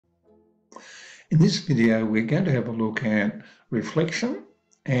In this video, we're going to have a look at reflection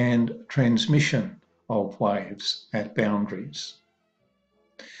and transmission of waves at boundaries.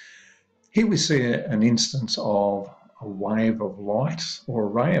 Here we see an instance of a wave of light or a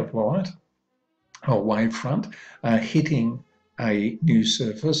ray of light or wavefront hitting a new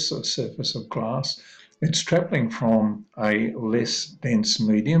surface, a surface of glass. It's travelling from a less dense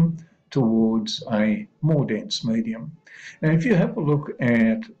medium towards a more dense medium. Now, if you have a look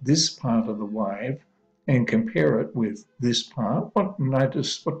at this part of the wave and compare it with this part, what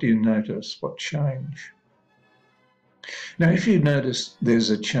do you notice? What change? Now, if you notice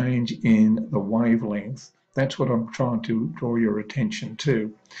there's a change in the wavelength, that's what I'm trying to draw your attention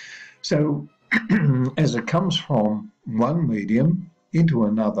to. So as it comes from one medium into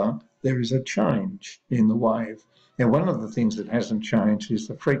another, there is a change in the wave. Now, one of the things that hasn't changed is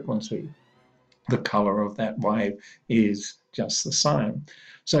the frequency. The colour of that wave is just the same.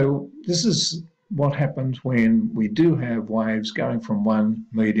 So this is what happens when we do have waves going from one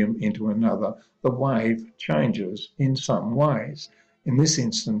medium into another. The wave changes in some ways. In this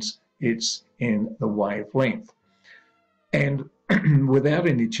instance, it's in the wavelength. And without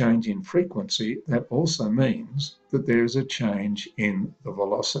any change in frequency, that also means that there is a change in the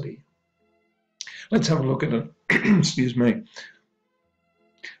velocity. Let's have a look at it. Excuse me.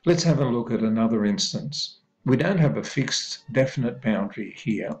 Let's have a look at another instance. We don't have a fixed, definite boundary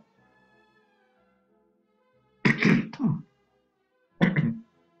here.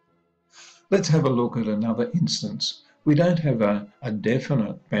 Let's have a look at another instance. We don't have a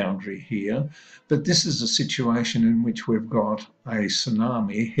definite boundary here, but this is a situation in which we've got a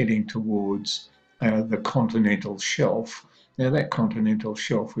tsunami heading towards the continental shelf. Now, that continental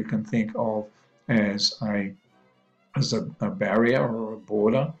shelf we can think of as a barrier or a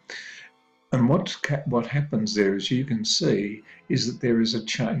border. And what happens there, as you can see, is that there is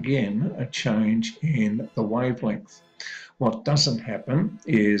again a change in the wavelength. What doesn't happen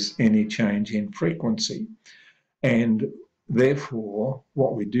is any change in frequency. And therefore,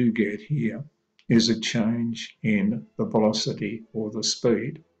 what we do get here is a change in the velocity or the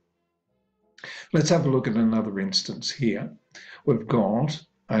speed. Let's have a look at another instance here. We've got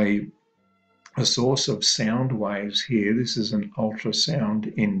a source of sound waves here. This is an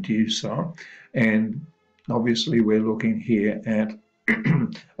ultrasound inducer, and obviously we're looking here at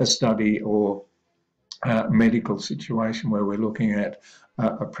a study or medical situation where we're looking at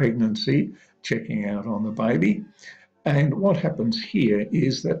a pregnancy, checking out on the baby. And what happens here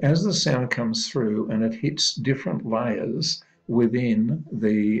is that as the sound comes through and it hits different layers within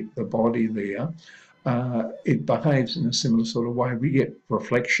the body there, it behaves in a similar sort of way. We get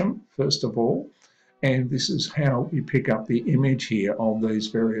reflection, first of all, and this is how we pick up the image here of these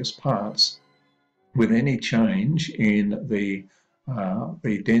various parts. With any change in the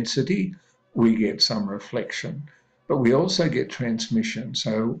density, we get some reflection, but we also get transmission.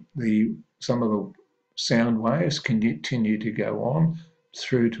 So some of the sound waves continue to go on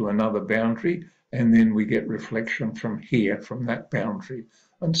through to another boundary, and then we get reflection from here, from that boundary,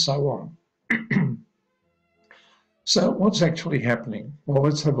 and so on. So what's actually happening? Well,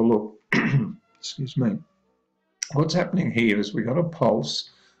 let's have a look. Excuse me. What's happening here is we've got a pulse.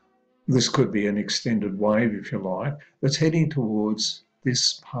 This could be an extended wave, if you like, that's heading towards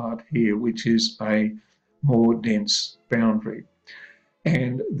this part here, which is a more dense boundary.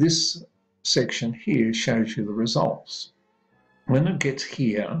 And this section here shows you the results. When it gets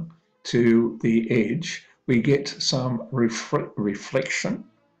here to the edge, we get some reflection,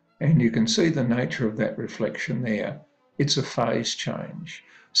 and you can see the nature of that reflection there. It's a phase change.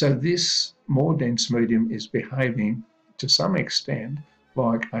 So this more dense medium is behaving to some extent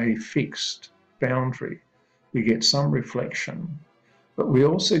like a fixed boundary. We get some reflection, but we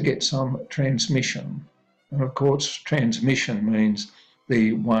also get some transmission. And of course, transmission means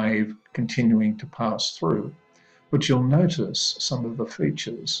the wave continuing to pass through. But you'll notice some of the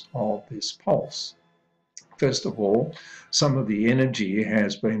features of this pulse. First of all, some of the energy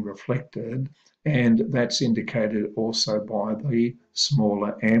has been reflected, and that's indicated also by the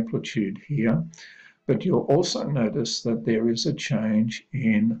smaller amplitude here. But you'll also notice that there is a change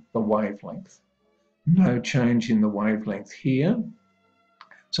in the wavelength. No change in the wavelength here.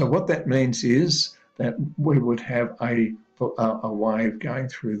 So what that means is that we would have a wave going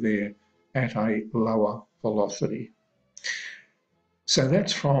through there at a lower velocity. So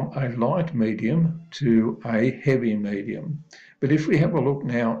that's from a light medium to a heavy medium. But if we have a look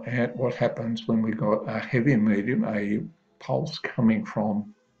now at what happens when we got a heavy medium, a pulse coming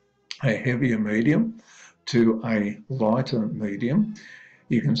from a heavier medium to a lighter medium,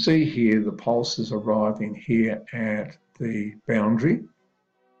 you can see here the pulse is arriving here at the boundary.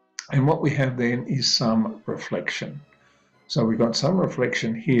 And what we have then is some reflection. So we've got some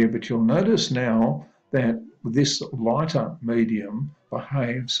reflection here, but you'll notice now that this lighter medium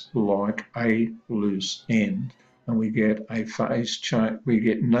behaves like a loose end, and we get a phase change. We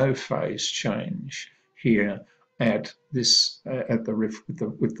get no phase change here at this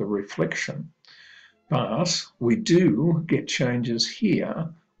with the reflection, but we do get changes here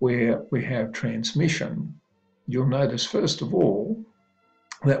where we have transmission. You'll notice first of all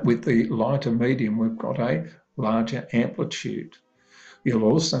that with the lighter medium we've got a larger amplitude. You'll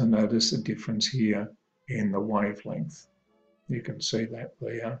also notice a difference here in the wavelength. You can see that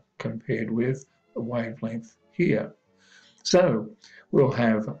there compared with the wavelength here. So we'll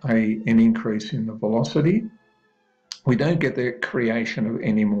have an increase in the velocity. We don't get the creation of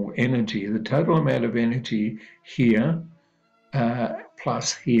any more energy. The total amount of energy here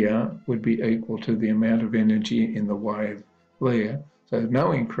plus here would be equal to the amount of energy in the wave there. So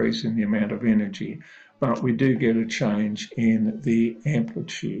no increase in the amount of energy, but we do get a change in the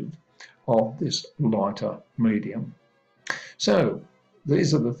amplitude of this lighter medium. So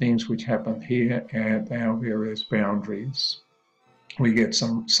these are the things which happen here at our various boundaries. We get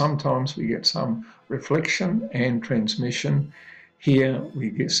sometimes we get some reflection and transmission. Here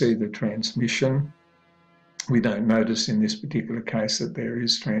we see the transmission. We don't notice in this particular case that there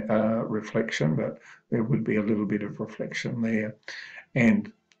is reflection, but there would be a little bit of reflection there.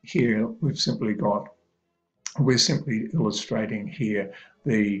 And here we're simply illustrating here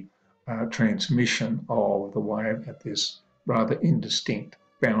the transmission of the wave at this rather indistinct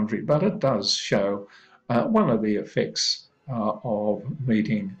boundary, but it does show one of the effects of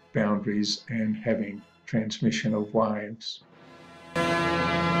meeting boundaries and having transmission of waves.